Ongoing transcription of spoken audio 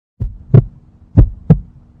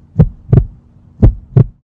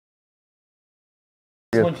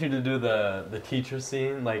just want you to do the teacher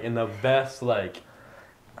scene, like in the best, like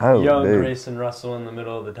young Grayson Russell in the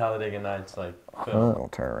middle of the Talledega Nights, like film. I'll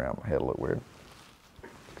turn around, my head will look weird.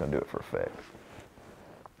 Gonna do it for effect.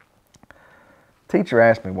 Teacher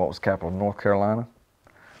asked me what was the capital of North Carolina.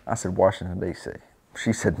 I said Washington, D.C.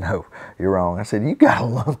 She said, no, you're wrong. I said, you got a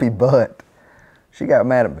lumpy butt. She got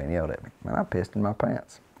mad at me and yelled at me. Man, I pissed in my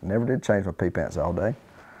pants. Never did change my pee pants all day.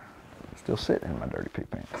 Still sitting in my dirty pee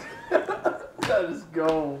pants. That is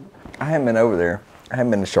gold. I haven't been over there. I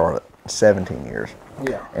haven't been to Charlotte in 17 years.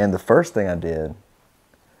 Yeah. And the first thing I did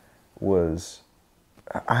was,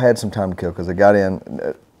 I had some time to kill because I got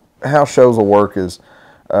in. How shows will work is,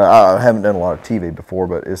 I haven't done a lot of TV before,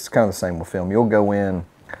 but it's kind of the same with film. You'll go in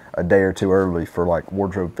a day or two early for like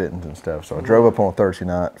wardrobe fittings and stuff. So I drove up on a Thursday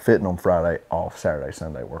night, fitting on Friday, off Saturday,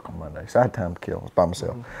 Sunday, work on Monday. So I had time to kill. I was by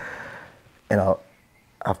myself. And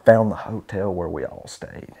I found the hotel where we all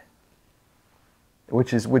stayed.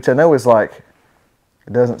 Which I know is like,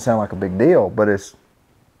 it doesn't sound like a big deal, but it's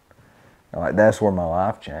like, that's where my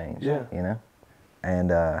life changed, you know? And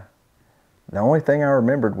the only thing I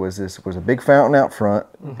remembered was this was a big fountain out front.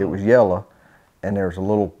 It was yellow, and there was a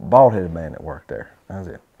little bald-headed man that worked there. That was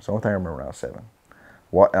it. It's the only thing I remember when I was 7.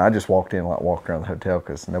 And I just walked in, like walked around the hotel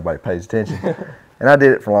because nobody pays attention. And I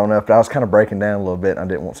did it for long enough, but I was kind of breaking down a little bit, and I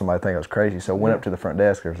didn't want somebody to think I was crazy. So I went up to the front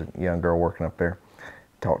desk. There was a young girl working up there.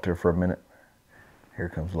 Talked to her for a minute. Here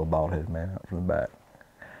comes a little bald-headed man out from the back.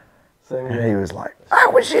 And he was like, "I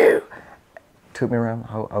was you." Took me around,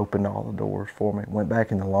 opened all the doors for me. Went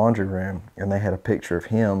back in the laundry room, and they had a picture of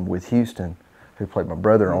him with Houston, who played my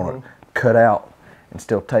brother on it, cut out and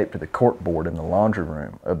still taped to the cork board in the laundry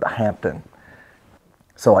room of the Hampton.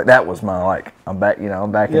 So like that was my like, I'm back, you know,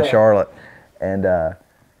 I'm back in Charlotte, and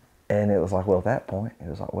it was like, well, at that point, it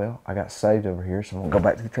was like, well, I got saved over here, so I'm gonna go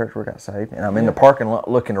back to the church where I got saved, and I'm in the parking lot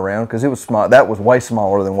looking around because it was small. That was way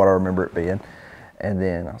smaller than what I remember it being. And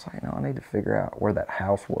then I was like, no, I need to figure out where that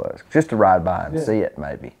house was, just to ride by and see it,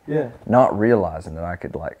 maybe. Not realizing that I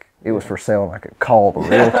could like, it was for sale and I could call the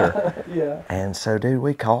realtor. And so, dude,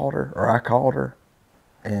 we called her, or I called her,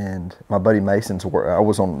 and my buddy Mason's, I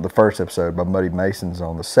was on the first episode, my buddy Mason's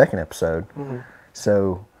on the second episode.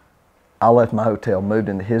 So I left my hotel, moved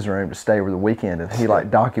into his room to stay over the weekend, and he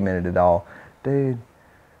like documented it all. Dude,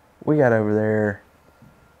 we got over there.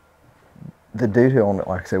 The dude who owned it,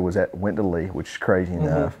 like I said, went to Lee, which is crazy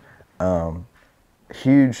enough.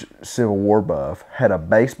 Huge Civil War buff, had a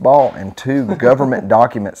baseball and 2 government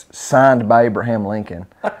documents signed by Abraham Lincoln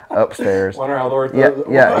upstairs. Wonder how those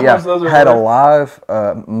Had a live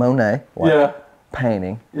Monet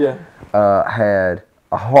painting. Had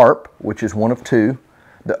a harp, which is one of 2.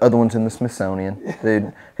 The other one's in the Smithsonian.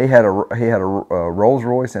 Dude, he had a Rolls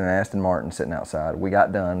Royce and an Aston Martin sitting outside. We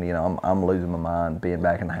got done, you know, I'm losing my mind being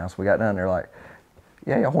back in the house. We got done, they're like,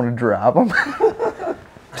 yeah, y'all want to drive them?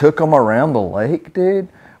 Took them around the lake, dude,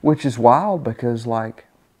 which is wild because, like,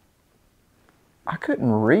 I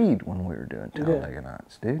couldn't read when we were doing Talledega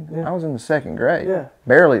Nights, dude. I was in the 2nd grade.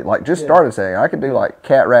 Barely, like, just started saying, I could do, like,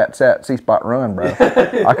 cat, rat, sat, C-spot, run, bro.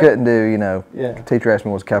 I couldn't do, you know, the teacher asked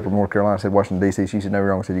me what's the capital of North Carolina. I said Washington, D.C. She said, no, you're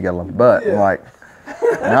wrong. I said, you got a lumpy butt. I'm like,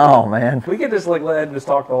 no, man. We could just, like, let Ed just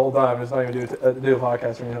talk the whole time. Just not even do a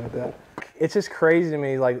podcast or anything like that. It's just crazy to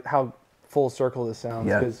me, like, how full circle this sounds.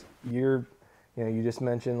 Because you know, you just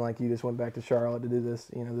mentioned, like, you just went back to Charlotte to do this,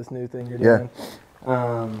 you know, this new thing you're doing.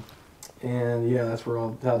 And, you know, that's where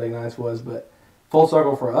all Talledega Nights was. But full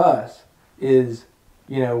circle for us is,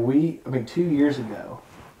 you know, I mean, 2 years ago,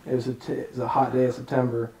 it was a hot day of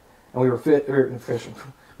September, and we were fishing.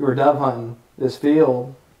 We were dove hunting this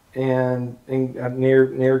field and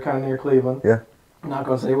near Cleveland. I'm not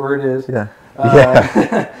going to say where it is.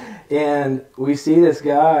 And we see this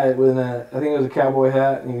guy with I think it was a cowboy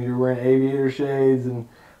hat, and you were wearing aviator shades, and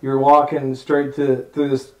you were walking straight through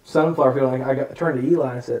this sunflower field. And I turned to Eli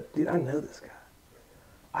and I said, dude, I know this guy.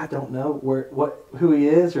 I don't know who he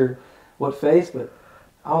is or what face, but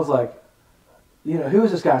I was like, you know, who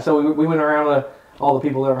is this guy? So we went around to all the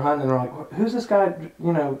people that were hunting, and we're like, who's this guy,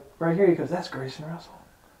 you know, right here? He goes, that's Grayson Russell.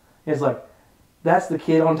 He's like, that's the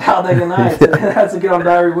kid on Talledega Nights. That's the kid on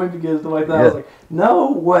Diary of Wimpy Kid, stuff like that. I was like,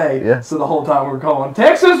 no way. So the whole time we were calling,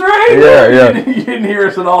 Texas Ranger! You didn't hear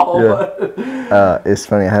us at all. It's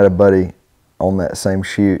funny, I had a buddy on that same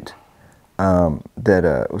shoot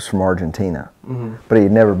that was from Argentina, but he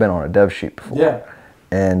had never been on a dove shoot before.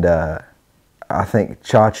 And I think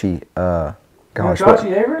Chachi,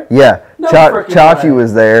 Chachi Everett? Yeah, Chachi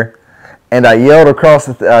was there, and I yelled across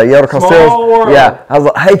the stairs. Yeah, I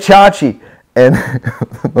was like, hey, Chachi. And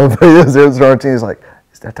my buddy was there, Argentina, was like,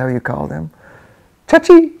 is that how you call them?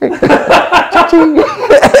 cha-ching, cha-ching.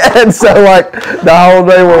 And so, like, the whole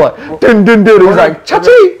day we're like, dun, dun, dun. He's like,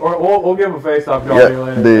 cha-ching. We'll give him a face-off call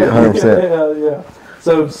later. Dude, 100%. Yeah.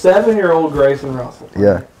 So 7-year-old Grayson Russell.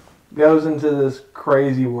 Yeah. Goes into this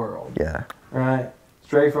crazy world. Yeah. Right?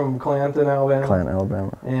 Straight from Clanton, Alabama. Clanton,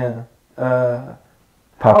 Alabama. Yeah.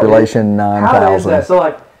 Population 9,000. How is that? So,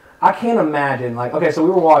 like, I can't imagine. Like, okay, so we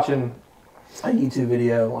were watching a YouTube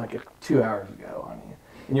video like 2 hours ago on you.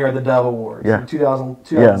 And you're at the Dove Awards. Yeah.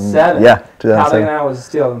 2007. Yeah, 2007. Talledega Nights was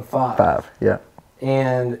 2005. Yeah.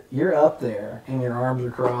 And you're up there, and your arms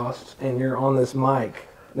are crossed, and you're on this mic.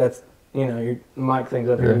 That's, your mic thing's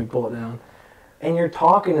up here, and you pull it down. And you're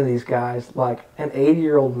talking to these guys like an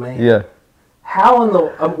 80-year-old man. Yeah. How in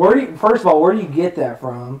the first of all, where do you get that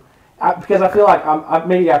from? Because I feel like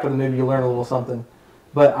maybe after the movie you learn a little something,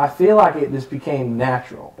 but I feel like it just became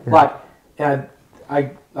natural. Yeah. Like, and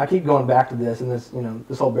I keep going back to this, and this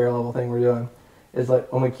this whole bear level thing we're doing is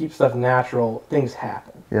like when we keep stuff natural, things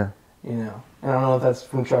happen. Yeah. And I don't know if that's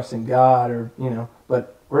from trusting God or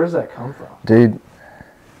but where does that come from? Dude,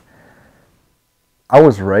 I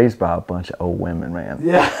was raised by a bunch of old women, man.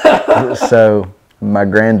 Yeah. So my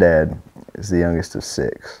granddad is the youngest of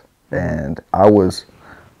 6, and I was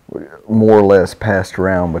more or less passed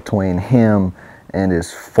around between him and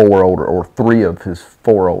his 3 of his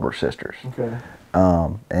 4 older sisters. Okay.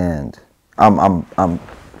 And I'm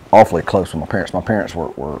awfully close with my parents. My parents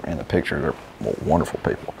were in the picture. They're wonderful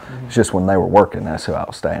people. Mm-hmm. It's just when they were working, that's who I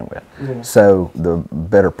was staying with. Yeah. So the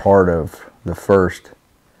better part of the first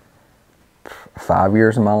 5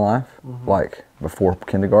 years of my life, like before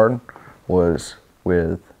kindergarten, was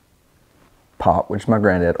with Pop, which is my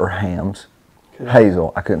granddad, or Hams. Okay.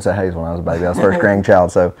 Hazel. I couldn't say Hazel when I was a baby. I was the first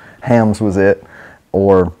grandchild, so Hams was it.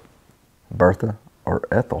 Or Bertha, or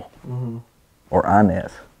Ethel, or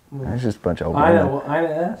Inez. It's just a bunch of old women.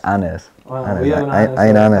 Inez? Inez. Wow, we have an Inez.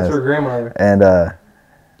 Ain't Inez. That's her grandmother. And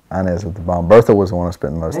Inez with the bomb. Bertha was the one I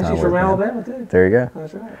spent the most time with. And she's from Alabama, too. There you go.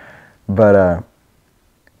 That's right. But,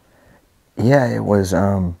 yeah, it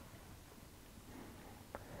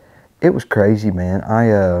was crazy, man.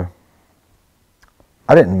 I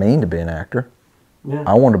didn't mean to be an actor. Yeah.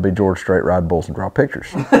 I wanted to be George Strait, ride bulls, and draw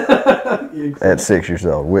pictures at 6 years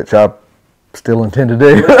old, which I still intend to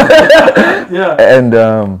do. Yeah. And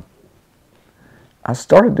I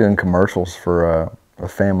started doing commercials for a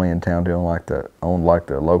family in town doing owned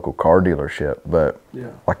the local car dealership, but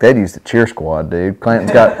like they'd use the cheer squad, dude.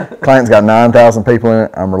 Clanton's got 9,000 people in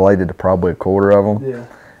it. I'm related to probably a quarter of them. Yeah.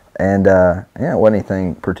 And it wasn't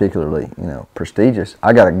anything particularly, prestigious.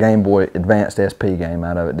 I got a Game Boy Advanced SP game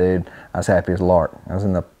out of it, dude. I was happy as a lark. I was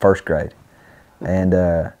in the 1st grade. And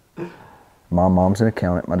my mom's an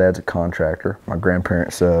accountant. My dad's a contractor. My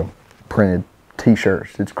grandparents printed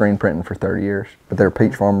T-shirts. Did screen printing for 30 years. But they were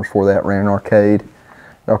peach farmers before that, ran an arcade,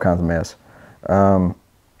 all kinds of mess.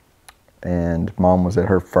 And Mom was at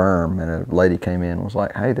her firm, and a lady came in and was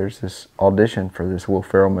like, hey, there's this audition for this Will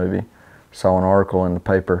Ferrell movie. Saw an article in the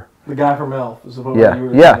paper. The guy from Elf. Is what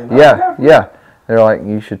Yeah. They're like,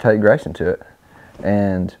 you should take Grayson to it.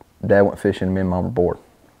 And Dad went fishing, and me and Mom were bored.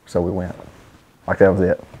 So we went. Like, that was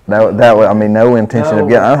it. That was, no intention of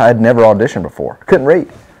getting. I had never auditioned before. I couldn't read.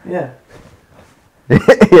 Yeah.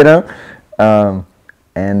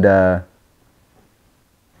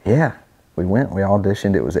 Yeah, we went. We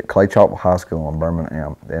auditioned. It was at Clay Chalkville High School in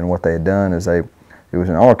Birmingham. And what they had done is it was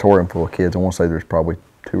an auditorium full of kids. I want to say there's probably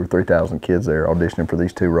 2,000 or 3,000 kids there auditioning for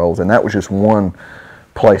these 2 roles. And that was just one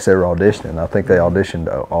place they were auditioning. I think they auditioned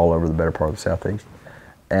all over the better part of the Southeast.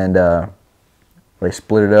 And they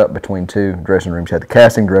split it up between 2 dressing rooms. You had the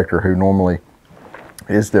casting director, who normally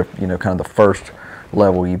is the kind of the first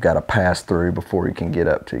level you've got to pass through before you can get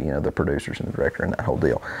up to the producers and the director and that whole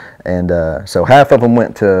deal. And so half of them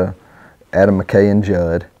went to Adam McKay and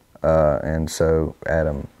Judd, and so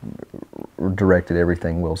Adam directed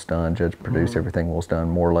everything Will's done. Judd produced everything Will's done,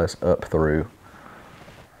 more or less up through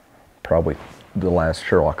probably the last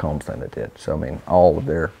Sherlock Holmes thing they did. So I mean, all of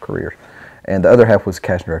their careers. And the other half was the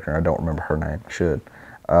casting director, and I don't remember her name. I should.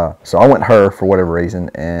 So I went her for whatever reason,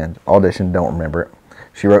 and auditioned. Don't remember it.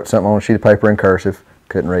 She wrote something on a sheet of paper in cursive.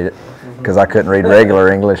 Couldn't read it because I couldn't read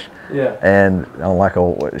regular English. Yeah. And I'm like, I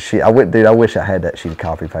wish I had that sheet of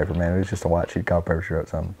copy paper, man. It was just a white sheet of copy paper. She wrote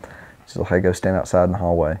something. She's like, hey, go stand outside in the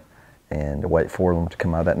hallway and wait for them to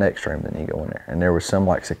come out of that next room. Then you go in there. And there was some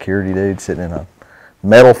security dude sitting in a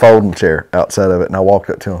metal folding chair outside of it. And I walked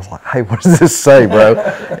up to him. I was like, hey, what does this say, bro?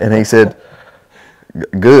 And he said,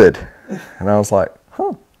 good. And I was like,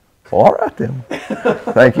 huh, well, all right then.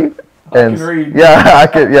 Thank you. And I can read. Yeah, I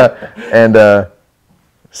could, yeah. And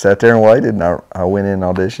sat there and waited, and I went in and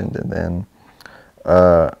auditioned, and then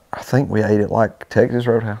I think we ate at like Texas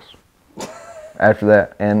Roadhouse after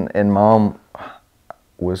that, and Mom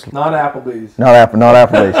was not Applebee's. Not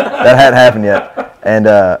Applebee's. That hadn't happened yet.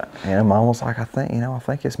 And Mom was like, I think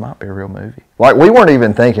this might be a real movie. Like, we weren't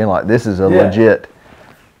even thinking like this is a legit.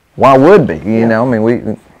 Why would be? You know, I mean, we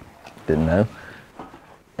didn't know.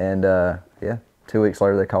 And 2 weeks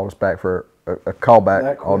later they called us back for a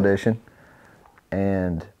callback audition,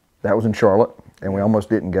 and that was in Charlotte. And we almost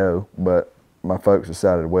didn't go, but my folks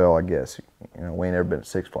decided, well, I guess we ain't never been to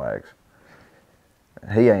Six Flags.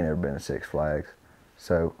 He ain't never been to Six Flags.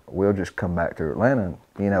 So we'll just come back to Atlanta, and,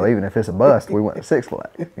 even if it's a bust, we went to Six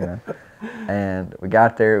Flags, And we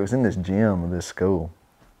got there. It was in this gym of this school.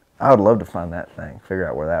 I would love to find that thing, figure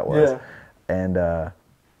out where that was. Yeah. And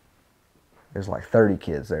there's like 30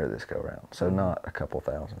 kids there this go around, so not a couple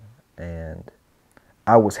thousand. And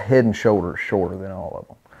I was head and shoulders shorter than all of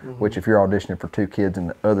them, which if you're auditioning for 2 kids and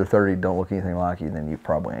the other 30 don't look anything like you, then you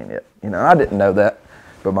probably ain't it. I didn't know that,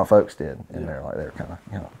 but my folks did, and they're kind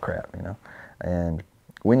of crap, And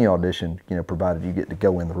when you audition, provided you get to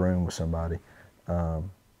go in the room with somebody,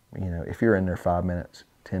 if you're in there 5 minutes,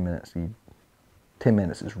 10 minutes, 10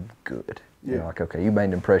 minutes is good. Yeah. Like, okay, you made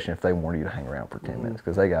an impression if they wanted you to hang around for 10 minutes,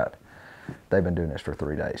 because they've been doing this for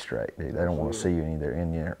 3 days straight. Dude. They don't want to see you either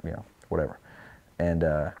in there, whatever. And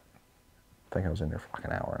I think I was in there for like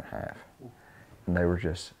an hour and a half. And they were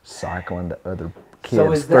just cycling the other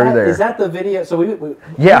kids through there. Is that the video? So we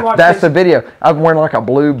that's the video. I'm wearing like a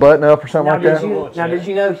blue button up or something like that. Now, did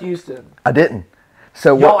you know Houston? I didn't.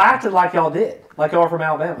 So y'all acted like y'all did. Like y'all were from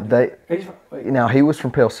Alabama. Now, he was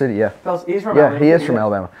from Pell City, yeah. He's from Alabama. Yeah, he is from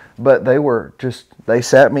Alabama. But they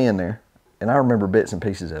sat me in there, and I remember bits and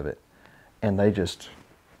pieces of it. And they just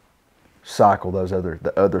cycle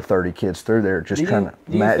the other 30 kids through there, just trying to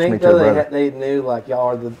match me to a brother. They knew like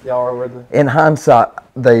y'all were the. In hindsight,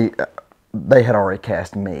 they had already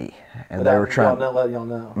cast me, and they were trying. Not let y'all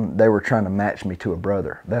know. They were trying to match me to a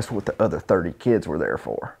brother. That's what the other 30 kids were there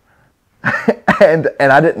for, and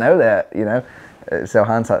I didn't know that, So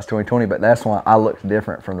hindsight's 20/20, but that's why I looked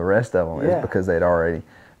different from the rest of them, is because they'd already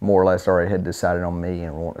more or less had decided on me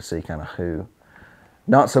and wanted to see kind of who.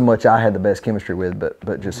 Not so much I had the best chemistry with,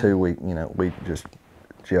 but just who we just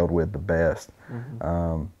gelled with the best.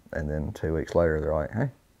 And then 2 weeks later, they're like, hey,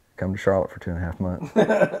 come to Charlotte for 2.5 months.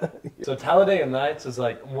 So Talledega Nights is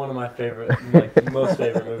like one of my favorite, most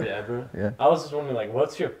favorite movie ever. Yeah. I was just wondering,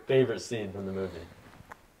 what's your favorite scene from the movie?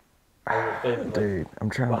 Your favorite, dude, I'm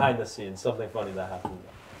trying behind the scenes, something funny that happened.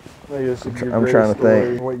 I'm trying to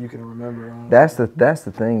think. What you can remember. That's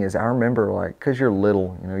the thing is I remember because you're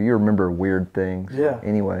little, you remember weird things. Yeah.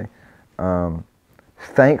 Anyway,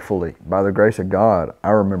 thankfully, by the grace of God, I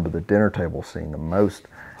remember the dinner table scene the most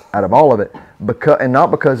out of all of it, and not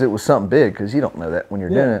because it was something big, because you don't know that when you're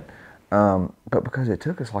doing it, but because it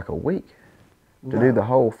took us like a week to do the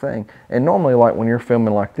whole thing. And normally, when you're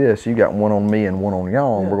filming like this, you got one on me and one on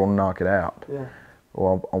y'all, and we're gonna knock it out. Yeah.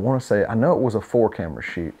 Well, I want to say, I know it was a 4-camera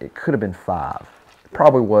shoot. It could have been 5. It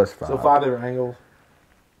probably was 5. So 5 different angles?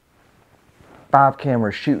 5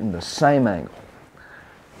 cameras shooting the same angle.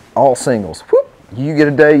 All singles. Whoop! You get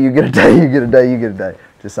a day, you get a day, you get a day, you get a day.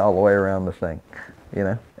 Just all the way around the thing,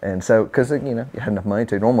 And so, because, you had enough money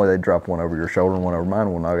to. Normally, they'd drop one over your shoulder and one over mine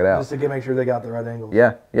and we'll knock it out. Just to make sure they got the right angle.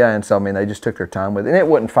 Yeah. And so, they just took their time with it. And it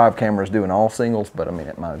wasn't 5 cameras doing all singles, but,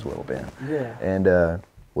 it might as well have been. Yeah. And,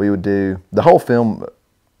 we would do the whole film.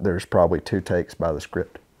 There's probably 2 takes by the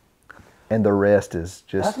script, and the rest is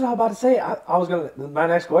just. That's what I was about to say. I was gonna. My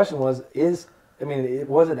next question was: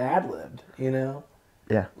 was it ad-libbed?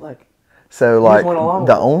 Yeah. So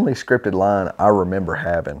the only scripted line I remember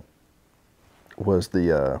having was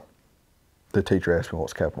the teacher asked me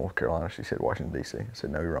what's the capital of North Carolina. She said Washington D.C. I said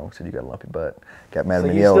no, you're wrong. I said you got a lumpy butt. Got mad at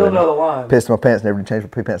me and yelled. You still know the line. Pissed my pants. Never changed my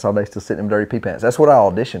pee pants all day. Still sitting in dirty pee pants. That's what I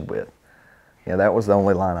auditioned with. That was the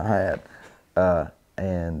only line I had.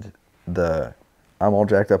 And I'm all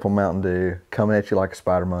jacked up on Mountain Dew, coming at you like a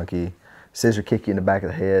spider monkey, scissor kick you in the back of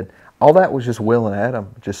the head. All that was just Will and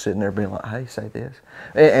Adam, just sitting there being like, hey, say this.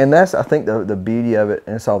 And that's, I think, the beauty of it,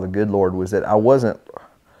 and it's all the good Lord, was that I wasn't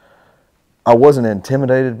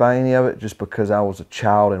intimidated by any of it just because I was a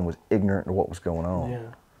child and was ignorant of what was going on. Yeah.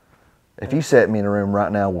 If you sat me in a room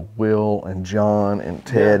right now with Will and John and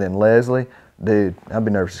Ted and Leslie, dude, I'd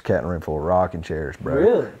be nervous as a cat in a room full of rocking chairs, bro.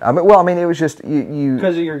 Really? It was just you.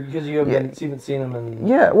 Because you haven't seen them in.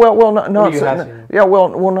 Yeah,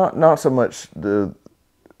 not so much the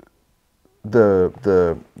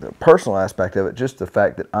personal aspect of it, just the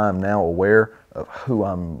fact that I'm now aware of who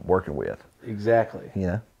I'm working with. Exactly.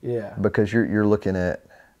 Yeah. Because you're looking at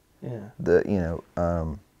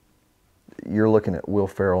you're looking at Will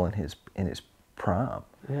Ferrell in his prime.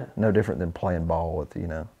 Yeah. No different than playing ball with, you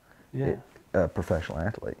know, Yeah. a professional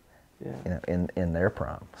athlete. Yeah. You know, in their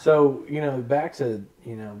prime. So, you know, back to,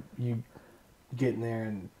 you know, you getting there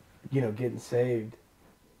and, you know, getting saved.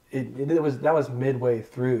 That was midway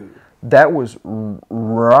through. That was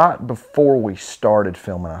right before we started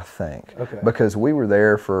filming, I think. Okay. Because we were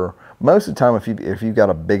there for most of the time. If you got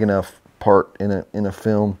a big enough part in a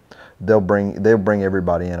film, they'll bring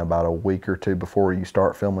everybody in about a week or two before you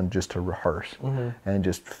start filming, just to rehearse and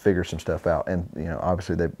just figure some stuff out. And you know,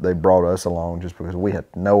 obviously they brought us along just because we had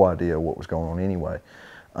no idea what was going on anyway.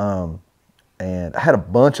 And I had a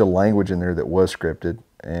bunch of language in there that was scripted,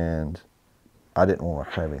 and I didn't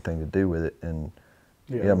want to have anything to do with it. And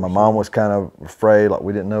yeah, my mom was kind of afraid, like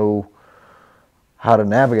we didn't know how to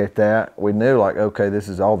navigate that. We knew, like, okay, this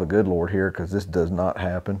is all the good Lord here, because this does not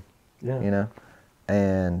happen. Yeah. You know,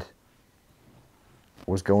 and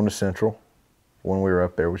was going to Central when we were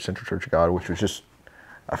up there with Central Church of God, which was just,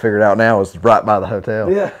 I figured out now, was right by the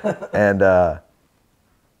hotel. Yeah. And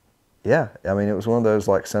yeah, I mean, it was one of those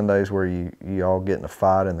like Sundays where you all get in a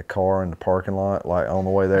fight in the car in the parking lot, like on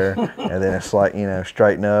the way there, and then it's like, you know,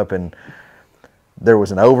 straighten up. And there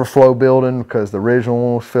was an overflow building because the original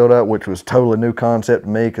one was filled up, which was totally new concept to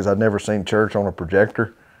me because I'd never seen church on a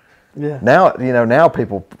projector. Yeah. Now, you know, now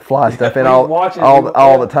people fly stuff in all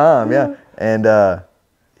the time. Yeah. And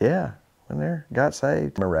yeah, when there, got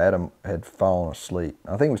saved. I remember Adam had fallen asleep.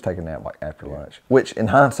 I think he was taking a nap like after lunch, which in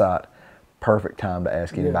hindsight, perfect time to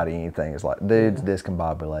ask anybody anything. It's like, dude's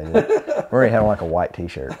discombobulated. We're having like a white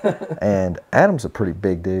t-shirt. And Adam's a pretty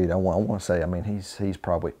big dude. I want to say, I mean, he's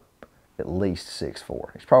probably at least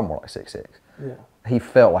 6'4". He's probably more like 6'6". Yeah. He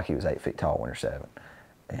felt like he was 8 feet tall when you're 7.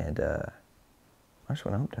 And I just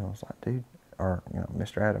went up to him. I was like, dude, or you know,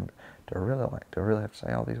 Mr. Adam, do I really have to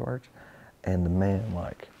say all these words? And the man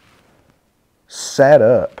like sat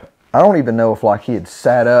up. I don't even know if like he had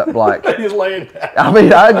sat up like he's laying down. I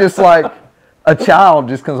mean, I just like a child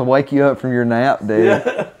just comes to wake you up from your nap, dude.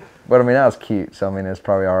 Yeah. But I mean, that was cute. So I mean, it's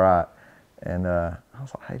probably all right. And I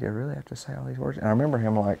was like, hey, do I really have to say all these words? And I remember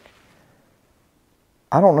him like,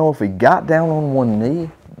 I don't know if he got down on one knee,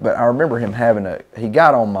 but I remember him he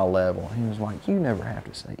got on my level. He was like, you never have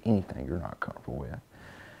to say anything you're not comfortable with.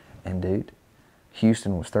 And dude,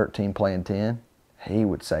 Houston was 13 playing 10. He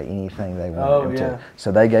would say anything they wanted him to.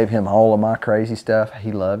 So they gave him all of my crazy stuff.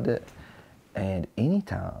 He loved it. And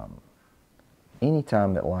anytime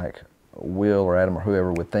that like Will or Adam or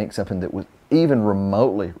whoever would think something that was even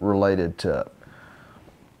remotely related to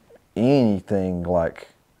anything like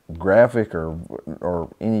graphic or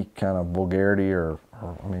any kind of vulgarity or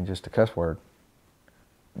I mean just a cuss word,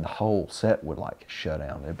 the whole set would like shut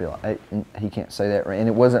down. It'd be like, hey, he can't say that, and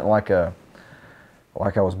it wasn't like I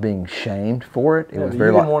was being shamed for it. It was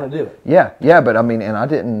very you didn't want to do it. Yeah, but I mean, and I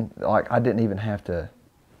didn't even have to,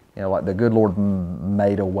 you know, like the good Lord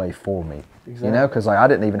made a way for me. Exactly. You know, because like I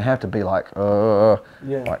didn't even have to be like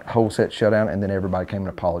like whole set shut down, and then everybody came and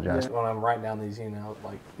apologized. When I'm writing down these, you know,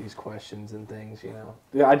 like these questions and things, you know,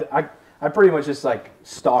 yeah, I pretty much just like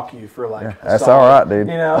stalk you for like. That's all right, dude.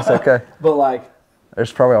 You know, that's okay. But like,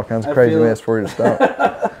 there's probably all kinds of craziness for you to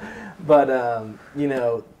stop. But you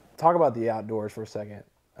know, talk about the outdoors for a second.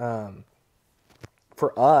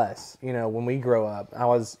 For us, you know, when we grow up, I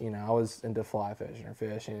was into fly fishing or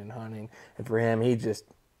fishing and hunting, and for him, he just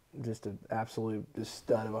an absolute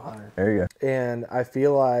stud of a hunter. There you go. And I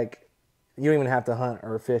feel like you don't even have to hunt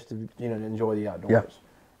or fish to, you know, to enjoy the outdoors.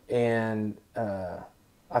 Yeah. And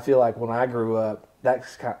I feel like when I grew up,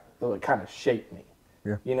 that's kind of shaped me.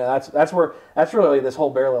 Yeah. You know, that's really this whole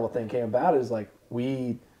bear level thing came about, is like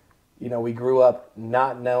we grew up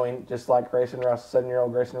not knowing, just like Grayson Russell,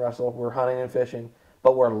 7-year-old Grayson Russell, we're hunting and fishing,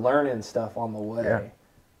 but we're learning stuff on the way. Yeah.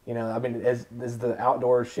 You know, I mean, has the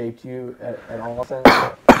outdoors shaped you at all sense?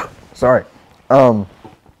 Sorry.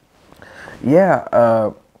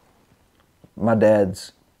 Yeah, my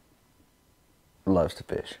dad's loves to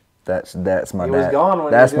fish. That's my dad. He was gone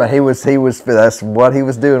when that's what he was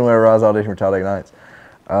doing whenever I was auditioning for Talledega Nights.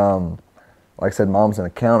 Like I said, Mom's an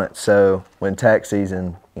accountant, so when tax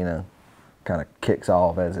season, you know, kind of kicks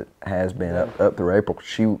off as it has been up through April,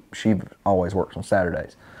 she always works on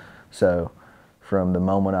Saturdays. So from the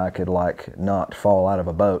moment I could like not fall out of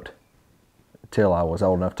a boat till I was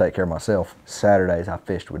old enough to take care of myself, Saturdays I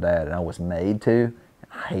fished with Dad, and I was made to.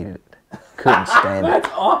 I hated it. Couldn't stand it. That's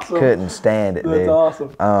awesome. Couldn't stand it, dude. That's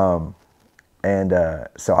awesome. And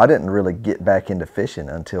so I didn't really get back into fishing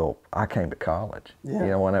until I came to college. Yeah. You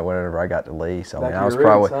know, whenever I got to Lee. So I mean, I was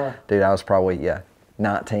probably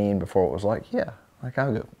 19 before it was like, yeah, like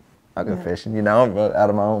I'll I'll go fishing. You know, I'm out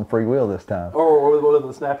of my own free will this time. Or with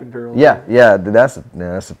the snapping turtle. Yeah. That's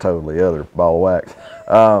a totally other ball of wax.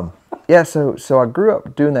 Yeah. So I grew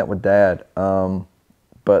up doing that with Dad.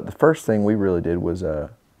 But the first thing we really did was I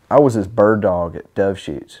was his bird dog at dove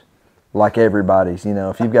shoots, like everybody's. You know,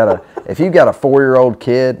 if you've got a 4-year-old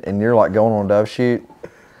kid and you're like going on a dove shoot,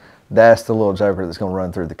 that's the little joker that's going to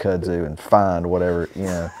run through the kudzu and find whatever, you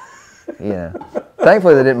know. Yeah.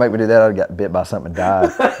 Thankfully, they didn't make me do that. I'd got bit by something and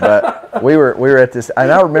died. But we were at this,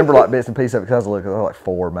 and I remember like bits and pieces of it because I was like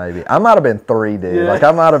 4 maybe. I might have been 3, dude. Yeah. Like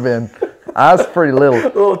I was pretty little. A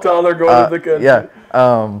little taller going to the country. Yeah.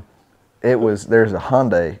 There's a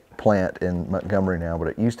Hyundai plant in Montgomery now, but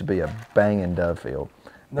it used to be a banging dove field.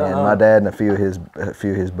 No. And my dad and a few of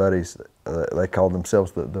his buddies, they called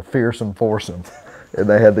themselves the Fearsome Foursome. And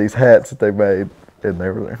they had these hats that they made, and they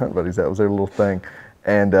were their hunt buddies. That was their little thing.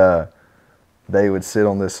 And they would sit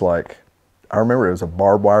on this, like, I remember it was a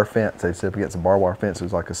barbed wire fence. They'd sit up against a barbed wire fence. It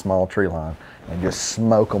was like a small tree line, and just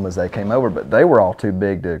smoke them as they came over. But they were all too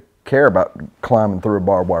big to care about climbing through a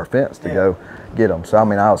barbed wire fence to go get them. So, I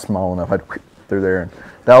mean, I was small enough. I'd through there. And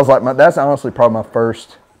that was like that's honestly probably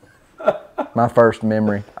my first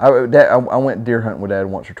memory. I went deer hunting with Dad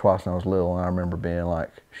once or twice when I was little, and I remember being like,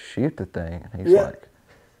 shoot the thing. And he's like,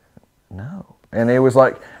 no. And it was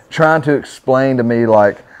like trying to explain to me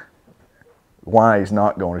like why he's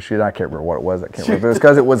not going to shoot. I can't remember what it was. I can't remember if it was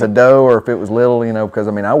because it was a doe or if it was little, you know, because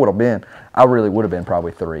I mean, I really would have been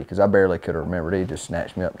probably 3 because I barely could have remembered. He just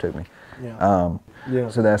snatched me up, took me. Yeah.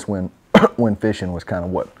 So that's when fishing was kind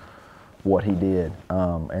of what he did.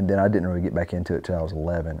 And then I didn't really get back into it till I was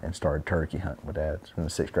 11 and started turkey hunting with Dad in the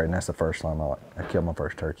 6th grade. And that's the first time I killed my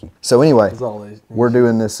first turkey. So anyway, we're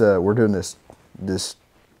doing this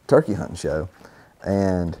turkey hunting show,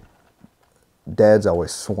 and Dad's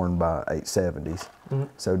always sworn by 870s. Mm-hmm.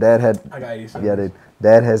 So Dad had, I got 870s. Yeah, dude.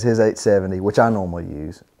 Dad has his 870, which I normally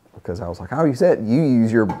use because I was like, oh, you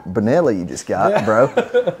use your Benelli you just got, bro.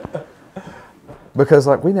 Because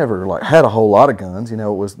like we never like had a whole lot of guns, you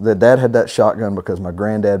know. It was that Dad had that shotgun because my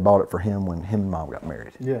granddad bought it for him when him and Mom got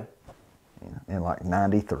married. Yeah. You know, in like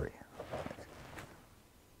 '93.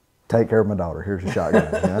 Take care of my daughter. Here's a shotgun,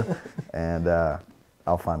 you know. And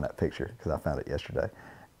I'll find that picture because I found it yesterday.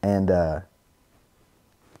 And that's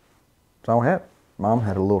all I had. Mom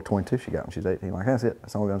had a little 22 she got when she was 18. Like that's it.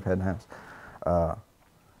 That's all the guns we had in the house.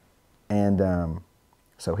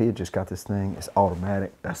 So he had just got this thing. It's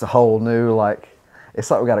automatic. That's a whole new like. It's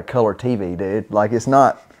like we got a color TV, dude. Like it's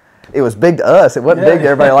not. It was big to us. It wasn't big to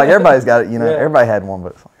everybody. Like everybody's got it. You know, everybody had one,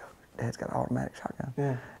 but it's like, oh, Dad's got an automatic shotgun.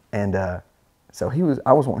 Yeah. And so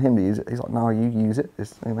I was wanting him to use it. He's like, no, you use it.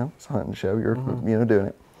 It's it's a hunting show. You're doing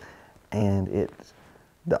it. And it's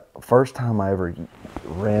the first time I ever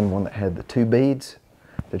ran one that had the 2 beads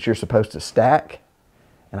that you're supposed to stack,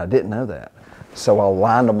 and I didn't know that. So I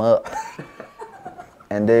lined them up.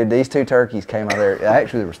 And dude, these 2 turkeys came out there.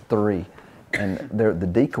 Actually, there was 3. And the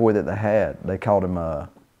decoy that they had, they called him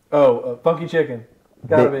Funky Chicken.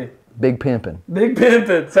 Gotta be. Big Pimpin'. Big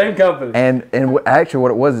Pimpin', same company. And actually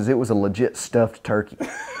what it was a legit stuffed turkey.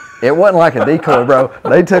 It wasn't like a decoy, bro.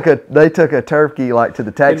 They took a turkey like to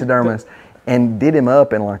the taxidermist and did him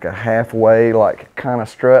up in like a halfway like kind of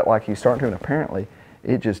strut like he's starting to, and apparently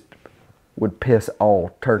it just would piss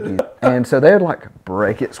all turkeys. And so they'd like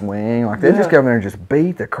break its wing. Like they'd just go in there and just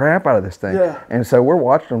beat the crap out of this thing. Yeah. And so we're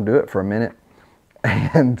watching them do it for a minute.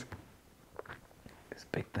 And this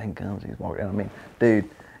big thing comes, he's walking down. I mean, dude,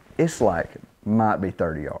 it's like, might be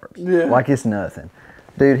 30 yards. Yeah. Like it's nothing.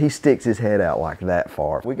 Dude, he sticks his head out like that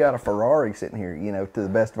far. We got a Ferrari sitting here, you know, to the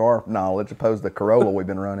best of our knowledge, opposed to the Corolla we've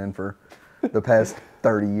been running for the past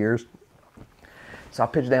 30 years. So I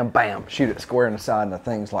pitch down, bam, shoot it square in the side, and the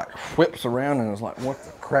thing's like whips around, and it's like, what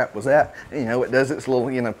the crap was that? And, you know, it does its little,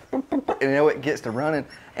 you know, and, you know, it gets to running,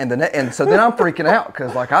 and so then I'm freaking out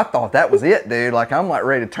because like I thought that was it, dude. Like I'm like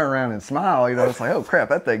ready to turn around and smile, you know. It's like, oh crap,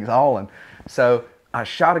 that thing's hauling. So I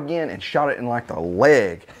shot again and shot it in like the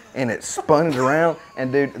leg, and it spun it around,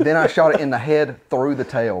 and dude, then I shot it in the head through the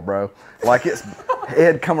tail, bro. Like its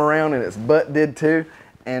head come around and its butt did too,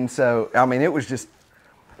 and so I mean it was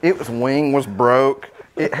wing was broke.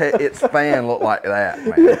 Its fan looked like that,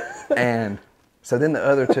 man. And so then the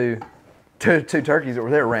other two turkeys that were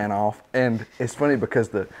there ran off. And it's funny because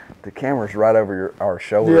the camera's right over our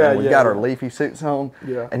shoulder. Yeah, and we got our leafy suits on.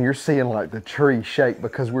 Yeah. And you're seeing like the tree shake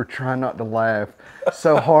because we're trying not to laugh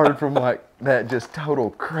so hard from like that just total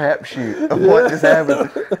crapshoot of what just happened.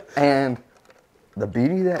 And the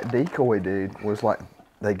beauty of that decoy, dude, was like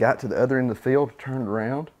they got to the other end of the field, turned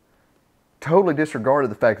around, totally disregarded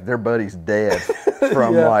the fact that their buddy's dead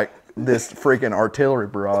from like this freaking artillery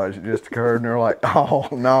barrage just occurred, and they're like, oh,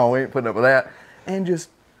 no, we ain't putting up with that. And just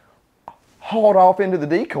hauled off into the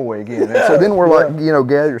decoy again. And so then we're like, you know,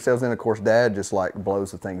 gather yourselves in. Of course, Dad just like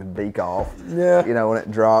blows the thing's beak off, you know, when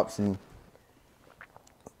it drops. And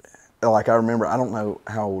like, I remember, I don't know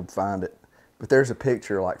how I would find it, but there's a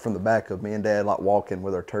picture like from the back of me and Dad like walking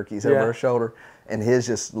with our turkeys over our shoulder. And his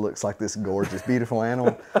just looks like this gorgeous, beautiful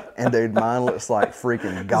animal. And dude, mine looks like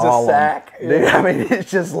freaking Gollum. It's a sack. Dude, I mean,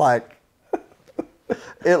 it's just like,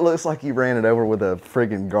 it looks like you ran it over with a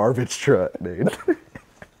freaking garbage truck, dude.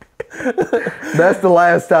 That's the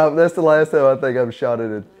last time I think I've shot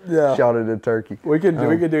at a turkey. We could do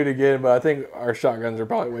it again, but I think our shotguns are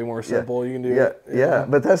probably way more simple. You can do it. Yeah,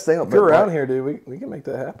 but that's the thing. If you're around here, dude, we can make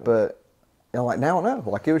that happen. But you know, like now I know.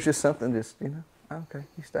 Like it was just something, just you know. Okay,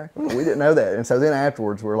 you stack them. We didn't know that. And so then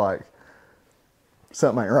afterwards, we're like,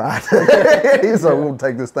 something ain't right. He's like, we'll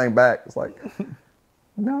take this thing back. It's like,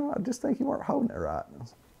 no, I just think you weren't holding it right.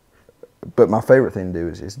 But my favorite thing to do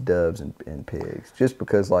is doves and pigs. Just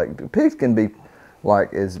because, like, pigs can be,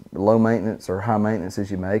 like, as low maintenance or high maintenance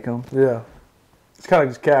as you make them. Yeah. It's kind of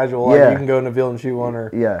just casual. Like, you can go in the field and shoot one, or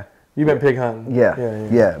you've been pig hunting.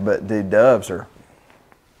 Yeah, but the doves are.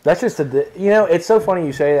 That's just you know, it's so funny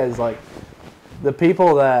you say that. Is like, the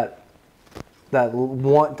people that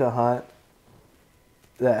want to hunt,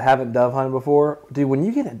 that haven't dove hunted before, dude, when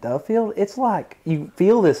you get a dove field, it's like you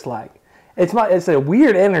feel this like it's a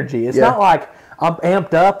weird energy. It's not like I'm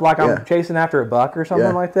amped up like I'm chasing after a buck or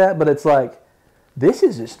something like that, but it's like this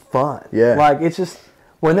is just fun. Yeah. Like it's just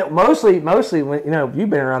mostly when you know you've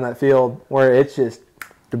been around that field where it's just.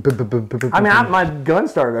 I mean, my gun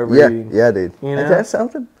started overheating. Yeah, dude. You know? That's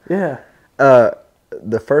something. Yeah.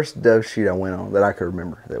 The first dove shoot I went on that I could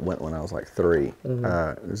remember that went when I was like 3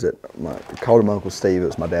 was called him Uncle Steve. It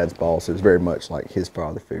was my dad's boss. It was very much like his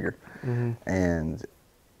father figure. And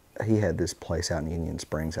he had this place out in Union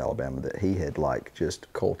Springs, Alabama that he had like just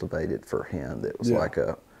cultivated for him that was like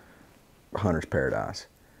a hunter's paradise,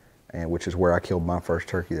 and which is where I killed my first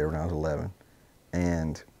turkey there when I was 11.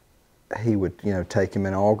 And he would, you know, take him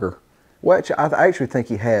in auger. Well, I actually think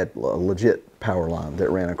he had a legit power line that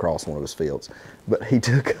ran across one of his fields. But he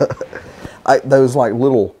took those like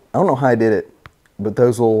little, I don't know how he did it, but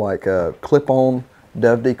those little like clip-on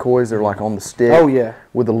dove decoys, they're like on the stick. Oh, yeah.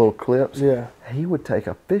 With the little clips. Yeah. He would take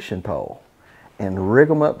a fishing pole and rig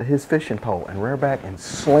them up to his fishing pole and rear back and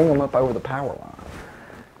sling them up over the power line.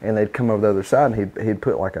 And they'd come over the other side and he'd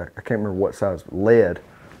put like I can't remember what size lead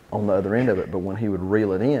on the other end of it, but when he would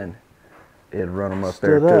reel it in, it'd run them up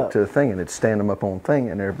there to the thing, and it'd stand them up on the thing,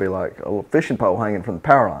 and there'd be like a little fishing pole hanging from the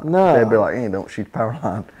power line. No. They'd be like, hey, don't shoot the power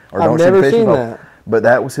line. Or don't shoot the fishing pole. That. But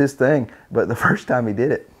that was his thing. But the first time he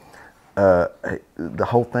did it, the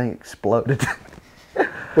whole thing exploded.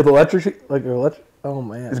 With electric? Oh,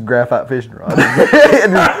 man. It's a graphite fishing rod.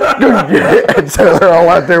 And so they're all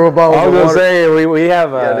out there with balls of water. I was going to say, we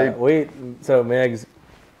have, so Meg's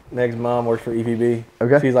mom works for EPB.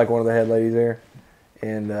 Okay. She's like one of the head ladies there.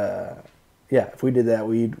 And, yeah, if we did that,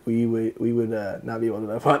 we would not be able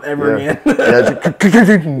to hunt ever again.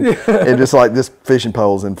 And just like this fishing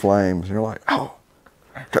pole's in flames. And you're like, oh.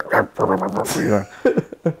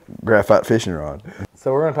 Graphite fishing rod.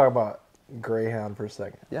 So we're going to talk about Greyhound for a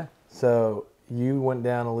second. Yeah. So you went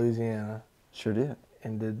down to Louisiana. Sure did.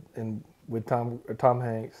 And with Tom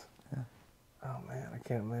Hanks. Yeah. Oh, man, I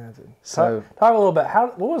can't imagine. So talk a little bit.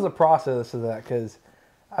 What was the process of that? Because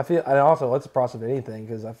I feel, and also what's the process of anything?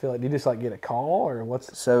 Because I feel like, do you just like get a call or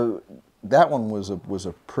what's? So that one was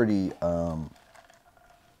a pretty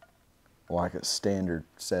like a standard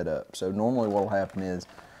setup. So normally what'll happen is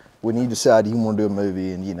when you decide you want to do a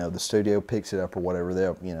movie and you know the studio picks it up or whatever,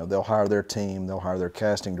 they'll hire their team, they'll hire their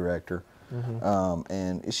casting director,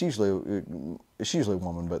 and it's usually a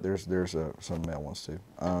woman, but there's some male ones too.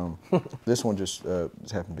 This one just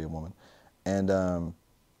happened to be a woman, and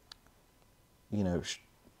you know.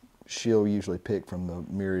 She'll usually pick from the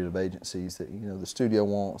myriad of agencies that you know the studio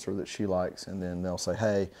wants or that she likes, and then they'll say,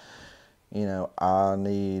 "Hey, you know,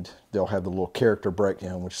 they'll have the little character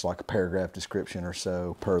breakdown, which is like a paragraph description or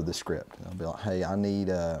so per the script. And they'll be like, "Hey, I need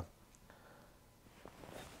a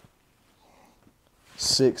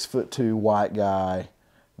 6'2" white guy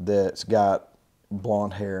that's got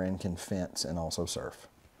blonde hair and can fence and also surf."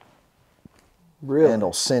 Really? And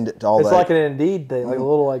they'll send it to all It's like an Indeed thing, like a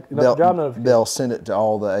little like job notification. They'll send it to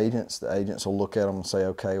all the agents. The agents will look at them and say,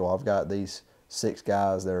 okay, well, I've got these 6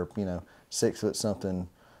 guys that are, you know, 6'something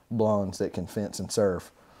blondes that can fence and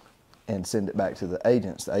surf, and send it back to the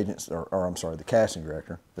agents. The agents, or I'm sorry, the casting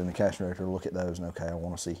director. Then the casting director will look at those and, okay, I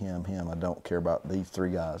want to see him. I don't care about these 3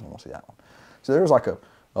 guys. I want to see that one. So there was like a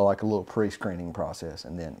like a little pre-screening process,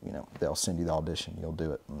 and then they'll send you the audition. You'll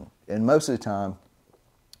do it, and most of the time,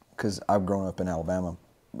 because I've grown up in Alabama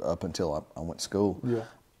up until I went to school. Yeah.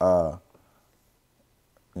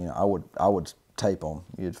 I would tape them,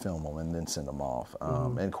 you'd film them, and then send them off.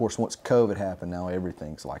 And of course, once COVID happened, now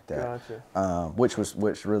everything's like that. Gotcha.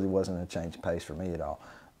 Which really wasn't a change of pace for me at all.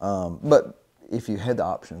 But if you had the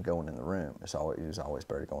option of going in the room, it was always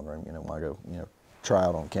better to go in the room. When I go, try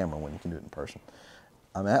out on camera when you can do it in person.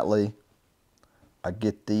 I'm at Lee. I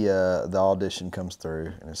get the audition comes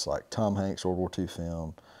through, and it's like Tom Hanks World War II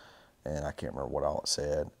film, and I can't remember what all it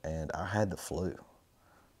said. And I had the flu.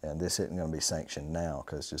 And this isn't going to be sanctioned now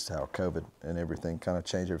because just how COVID and everything kind of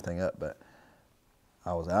changed everything up. But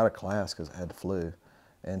I was out of class because I had the flu.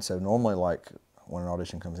 And so normally, like, when an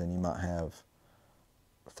audition comes in, you might have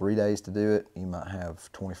 3 days to do it. You might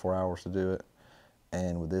have 24 hours to do it.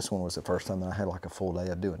 And with this one was the first time that I had like a full day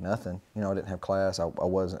of doing nothing. I didn't have class. I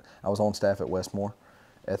was on staff at Westmore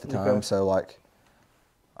at the time. Okay. So, like,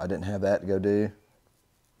 I didn't have that to go do.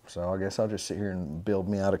 So I guess I'll just sit here and build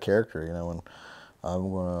me out a character, and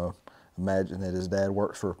I'm going to imagine that his dad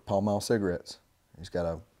works for Pall Mall Cigarettes. He's got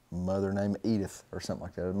a mother named Edith or something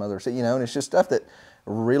like that. His mother, and it's just stuff that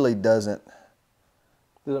really doesn't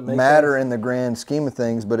matter in the grand scheme of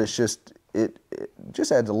things, but it's just, it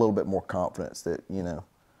just adds a little bit more confidence that, you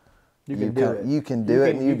can do it. You can do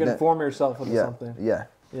it. And you can form yourself into something. Yeah.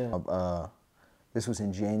 This was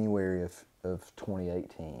in January of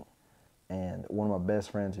 2018. And one of my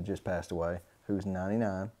best friends had just passed away, who was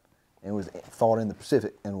 99. And fought in the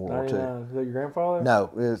Pacific in World War II. Is that your grandfather? No,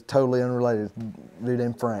 it was totally unrelated. A dude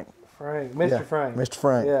named Frank. Mr. Frank. Mr.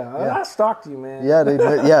 Frank. Yeah, I stalked you, man. Yeah, dude.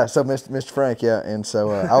 Yeah, so Mr. Frank, yeah. And so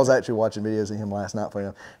I was actually watching videos of him last night for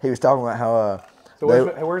him. He was talking about how... So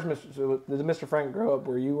where's Mr. So did Mr. Frank grow up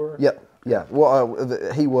where you were? Yep, yeah.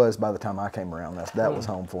 Well, he was by the time I came around. That was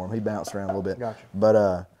home for him. He bounced around a little bit. Gotcha.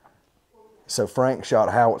 But, so Frank shot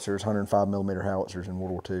howitzers, 105 millimeter howitzers in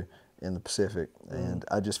World War II. In the Pacific, and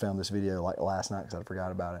I just found this video like last night because I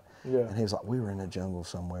forgot about it. Yeah. And he was like, we were in the jungle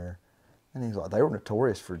somewhere, and he's like, they were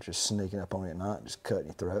notorious for just sneaking up on you at night and just cutting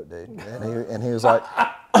your throat, dude. And he was like,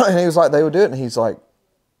 they would do it, and he's like,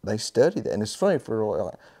 they studied that, and it's funny for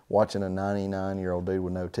like watching a 99-year-old dude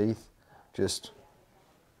with no teeth, just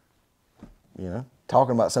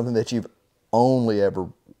talking about something that you've only ever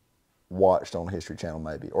watched on History Channel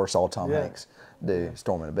maybe, or saw Tom Hanks do,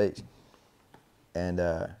 Storming the Beach,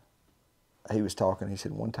 and. He was talking, he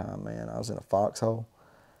said, one time, man, I was in a foxhole,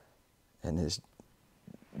 and this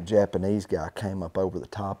Japanese guy came up over the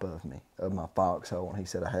top of me, of my foxhole, and he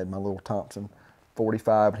said, I had my little Thompson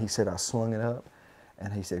 45, and he said, I slung it up,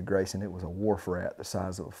 and he said, Grayson, it was a wharf rat the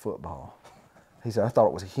size of a football. He said, I thought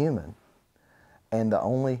it was a human. And the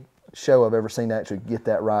only show I've ever seen to actually get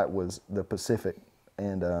that right was the Pacific,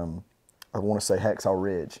 and I want to say Hacksaw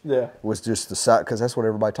Ridge. Yeah. Was just the size, because that's what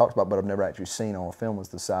everybody talks about, but I've never actually seen on a film was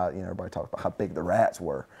the size, everybody talks about how big the rats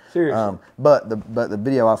were. Seriously. But the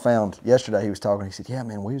video I found yesterday, he was talking, he said, yeah,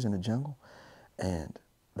 man, we was in the jungle, and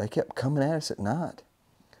they kept coming at us at night.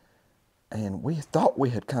 And we thought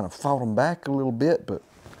we had kind of fought them back a little bit, but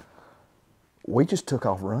we just took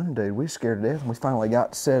off running, dude. We were scared to death, and we finally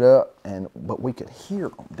got set up, but we could hear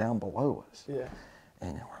them down below us. Yeah.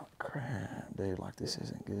 And we're like, crap, dude, like, this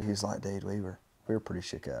isn't good. He's like, dude, we were pretty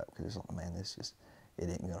shook up, because he's like, man, it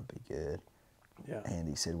ain't gonna be good. Yeah. And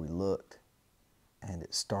he said, we looked, and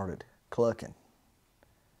it started clucking,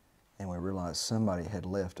 and we realized somebody had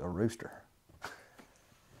left a rooster.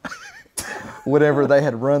 Whenever they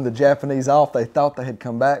had run the Japanese off, they thought they had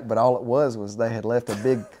come back, but all it was they had left a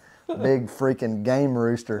big freaking game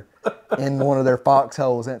rooster in one of their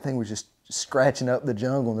foxholes. That thing was just scratching up the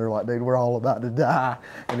jungle, and they're like, dude, we're all about to die.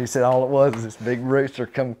 And he said all it was this big rooster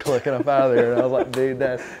come clucking up out of there. And I was like, dude,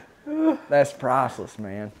 that's priceless,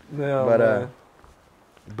 man. No,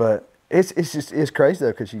 but it's crazy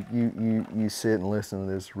though, because you sit and listen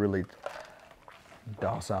to this really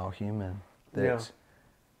docile human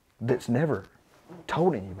that's never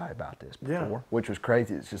told anybody about this before, which was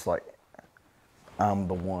crazy. It's just like, I'm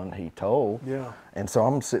the one he told. Yeah. And so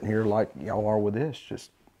I'm sitting here like y'all are with this,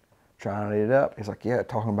 just trying to eat it up. He's like, yeah,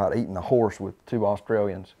 talking about eating a horse with 2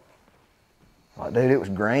 Australians. Like, dude, it was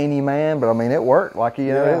grainy, man, but I mean, it worked. Like,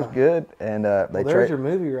 it was good. And there's your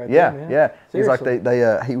movie right there, man. Yeah. He's like,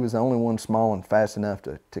 he was the only one small and fast enough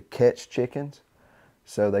to catch chickens.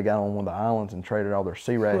 So they got on one of the islands and traded all their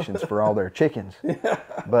sea rations for all their chickens.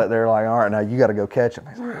 But they're like, all right, now you got to go catch them.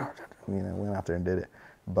 He's like, went out there and did it.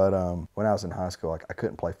 But when I was in high school, like I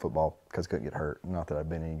couldn't play football because I couldn't get hurt. Not that I'd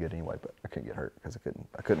been any good anyway, but I couldn't get hurt because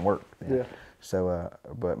I couldn't work. Yeah. So,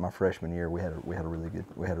 but my freshman year, we had a really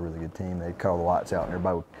good team. They'd call the lights out, and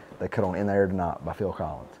everybody they cut on "In the Air Tonight" by Phil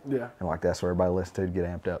Collins. Yeah. And like that's what everybody listened to get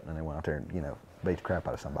amped up, and then they went out there and beat the crap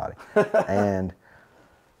out of somebody. And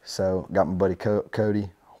so got my buddy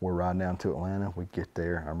Cody. We're riding down to Atlanta. We get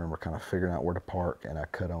there. I remember kind of figuring out where to park, and I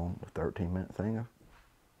cut on the 13-minute thing of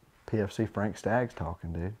PFC Frank Staggs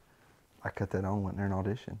talking, dude. I cut that on, went there and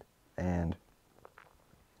auditioned. And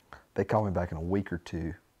they called me back in a week or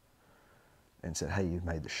two and said, hey, you've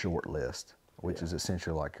made the short list, which is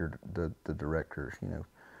essentially like you're the directors,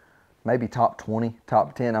 maybe top 20,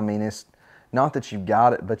 top 10. I mean, it's not that you've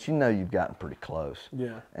got it, but you've gotten pretty close.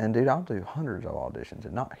 Yeah. And dude, I'll do hundreds of auditions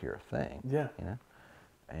and not hear a thing. Yeah.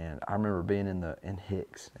 And I remember being in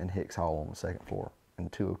Hicks Hall on the second floor in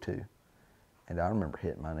 202. And I remember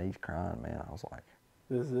hitting my knees crying, man. I was like,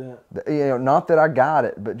 this is it. Not that I got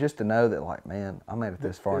it, but just to know that, like, man, I made it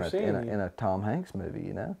this far in a Tom Hanks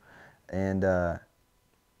movie, And a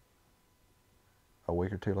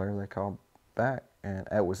week or two later, they called back. And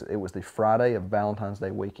it was the Friday of Valentine's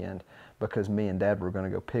Day weekend because me and Dad were going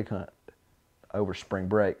to go pig hunt over spring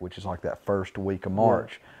break, which is like that first week of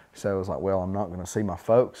March. Yeah. So I was like, well, I'm not going to see my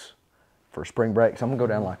folks for spring break, so I'm going to go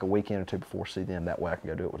down like a weekend or two before see them. That way I can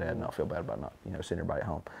go do it with Dad and not feel bad about not, seeing everybody at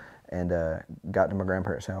home. And got to my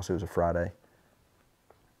grandparents' house. It was a Friday.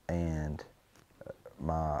 And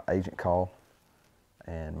my agent called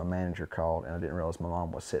and my manager called, and I didn't realize my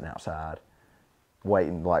mom was sitting outside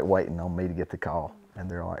waiting on me to get the call.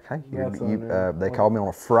 And they're like, hey, they called me on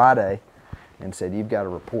a Friday and said, you've got to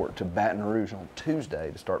report to Baton Rouge on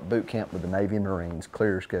Tuesday to start boot camp with the Navy and Marines,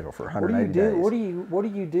 clear your schedule for 180 days. What do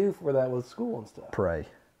you do for that with school and stuff? Pray.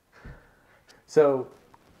 So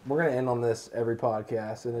we're going to end on this every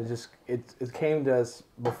podcast, and it came to us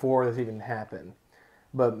before this even happened.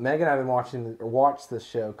 But Meg and I have been watched this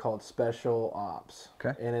show called Special Ops.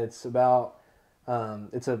 Okay. And it's about,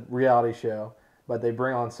 it's a reality show, but they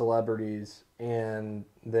bring on celebrities, and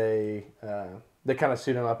they kind of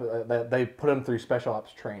suit them up. They put them through special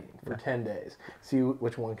ops training for 10 days. See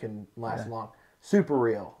which one can last long. Super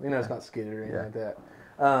real. It's not skidded or anything like that.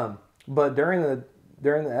 But during the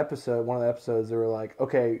episode, one of the episodes, they were like,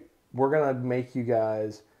 okay, we're going to make you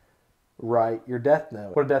guys write your death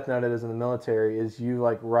note. What a death note is in the military is you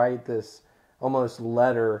like write this almost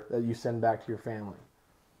letter that you send back to your family.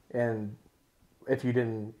 And if you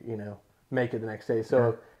didn't, make it the next day.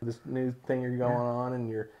 So this new thing you're going on and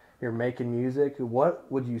you're making music, what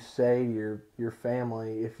would you say to your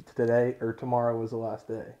family if today or tomorrow was the last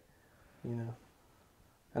day?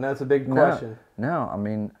 I know it's a big question. No, I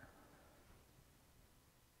mean,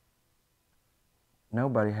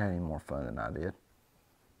 nobody had any more fun than I did.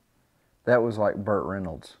 That was like Burt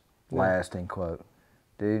Reynolds' lasting quote.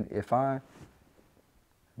 Dude,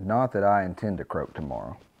 not that I intend to croak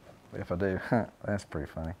tomorrow, but if I do, that's pretty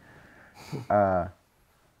funny.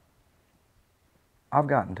 I've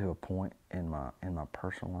gotten to a point in my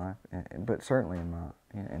personal life, but certainly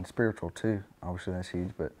in spiritual too. Obviously that's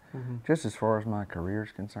huge, but just as far as my career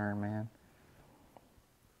is concerned, man,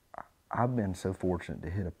 I've been so fortunate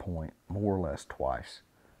to hit a point more or less twice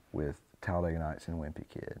with Talledega Nights and Wimpy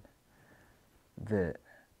Kid that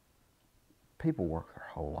people work their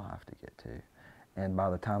whole life to get to, and by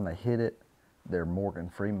the time they hit it, they're Morgan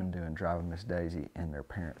Freeman doing Driving Miss Daisy, and their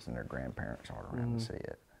parents and their grandparents aren't around to see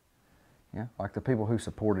it. Yeah, like the people who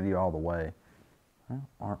supported you all the way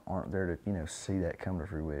aren't there to see that come to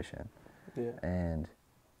fruition. Yeah. And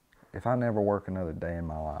if I never work another day in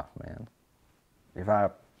my life, man, if I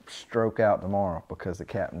stroke out tomorrow because the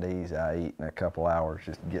Captain D's I eat in a couple hours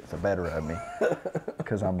just gets the better of me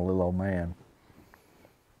because I'm a little old man,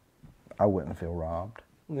 I wouldn't feel robbed.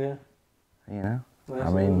 Yeah. Absolutely.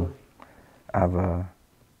 I mean, I've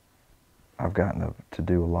gotten to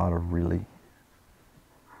do a lot of really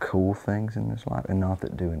cool things in this life, and not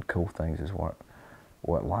that doing cool things is what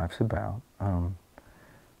life's about,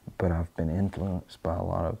 but I've been influenced by a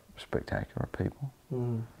lot of spectacular people,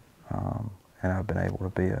 and I've been able to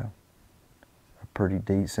be a pretty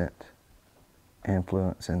decent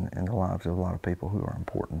influence in the lives of a lot of people who are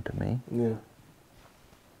important to me.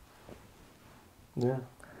 Yeah.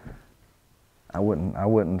 I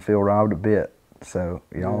wouldn't feel robbed a bit. So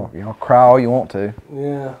y'all cry all you want to.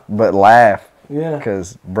 Yeah. But laugh. Yeah.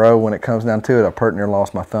 Because, bro, when it comes down to it, I pretty near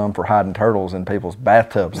lost my thumb for hiding turtles in people's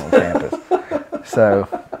bathtubs on campus. So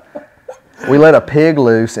we let a pig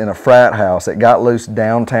loose in a frat house. It got loose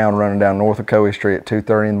downtown running down North Ocoee Street at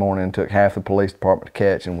 2:30 in the morning and took half the police department to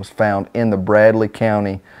catch, and was found in the Bradley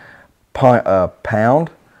County pound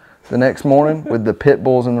the next morning with the pit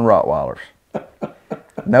bulls and the Rottweilers.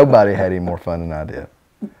 Nobody had any more fun than I did.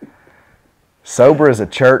 Sober as a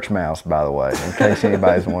church mouse, by the way, in case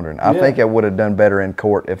anybody's wondering. I think I would have done better in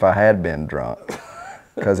court if I had been drunk,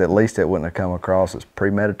 because at least it wouldn't have come across as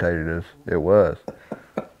premeditated as it was.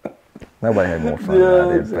 Nobody had more fun than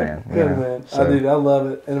I did, fan. You know? Man. So. I love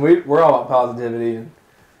it. And we're all about positivity, and,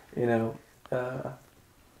 you know,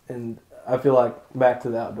 and I feel like back to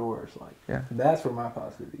the outdoors, like, that's where my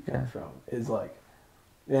positivity comes from. Is like,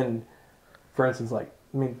 and for instance, like,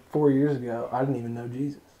 I mean, 4 years ago, I didn't even know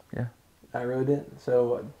Jesus. Yeah. I really didn't.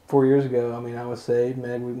 So 4 years ago, I mean, I was saved.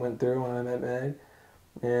 Meg, we went through when I met Meg.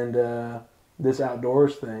 And this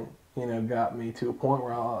outdoors thing, you know, got me to a point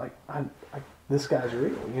where I was like, this guy's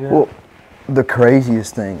real, you know? Well, the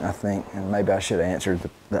craziest thing, I think, and maybe I should have answered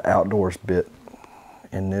the outdoors bit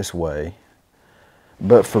in this way,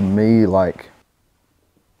 but for me, like,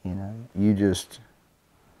 you know, you just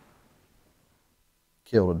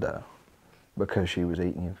killed a doe because she was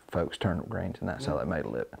eating you folks' turnip greens, and that's how they made a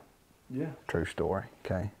living. Yeah. True story,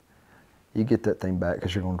 okay? You get that thing back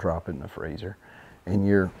because you're going to drop it in the freezer, and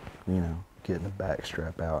you're, you know, getting the back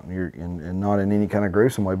strap out, and you're and not in any kind of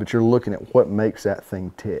gruesome way, but you're looking at what makes that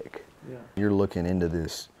thing tick. Yeah. You're looking into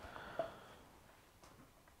this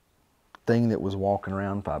thing that was walking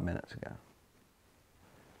around 5 minutes ago.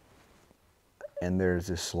 And there's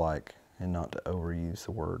this, like, and not to overuse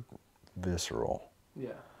the word visceral. Yeah.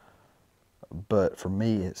 But for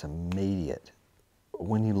me, it's immediate.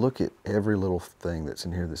 When you look at every little thing that's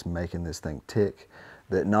in here that's making this thing tick,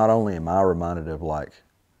 that not only am I reminded of, like,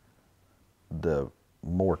 the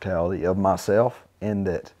mortality of myself, and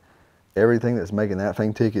that everything that's making that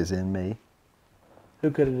thing tick is in me.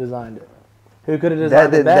 Who could have designed it? Who could have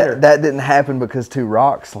designed it better? That didn't happen because two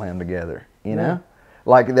rocks slammed together, you know?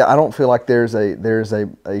 Like, I don't feel like there's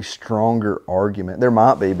a stronger argument. There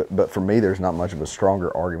might be, but for me, there's not much of a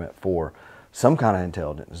stronger argument for some kind of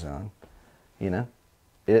intelligent design, you know?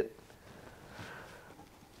 That's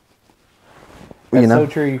so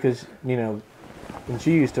true, because, you know, when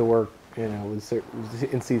she used to work, you know, and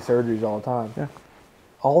see surgeries all the time. Yeah.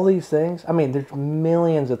 All these things, I mean, there's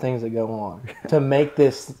millions of things that go on to make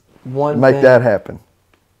this one thing. Make that happen.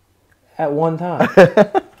 At one time.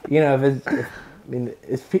 You know,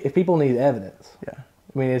 if people need evidence. Yeah.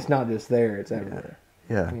 I mean, it's not just there, it's everywhere.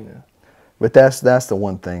 Yeah. You know. But that's the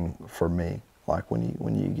one thing for me, like when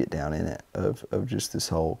you get down in it, of just this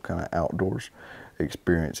whole kind of outdoors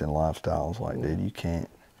experience and lifestyles, like, dude, you can't.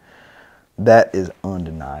 That is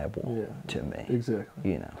undeniable to me.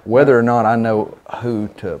 Exactly. You know, whether or not I know who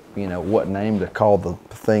to, you know, what name to call the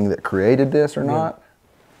thing that created this or not,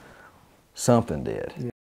 something did. Yeah.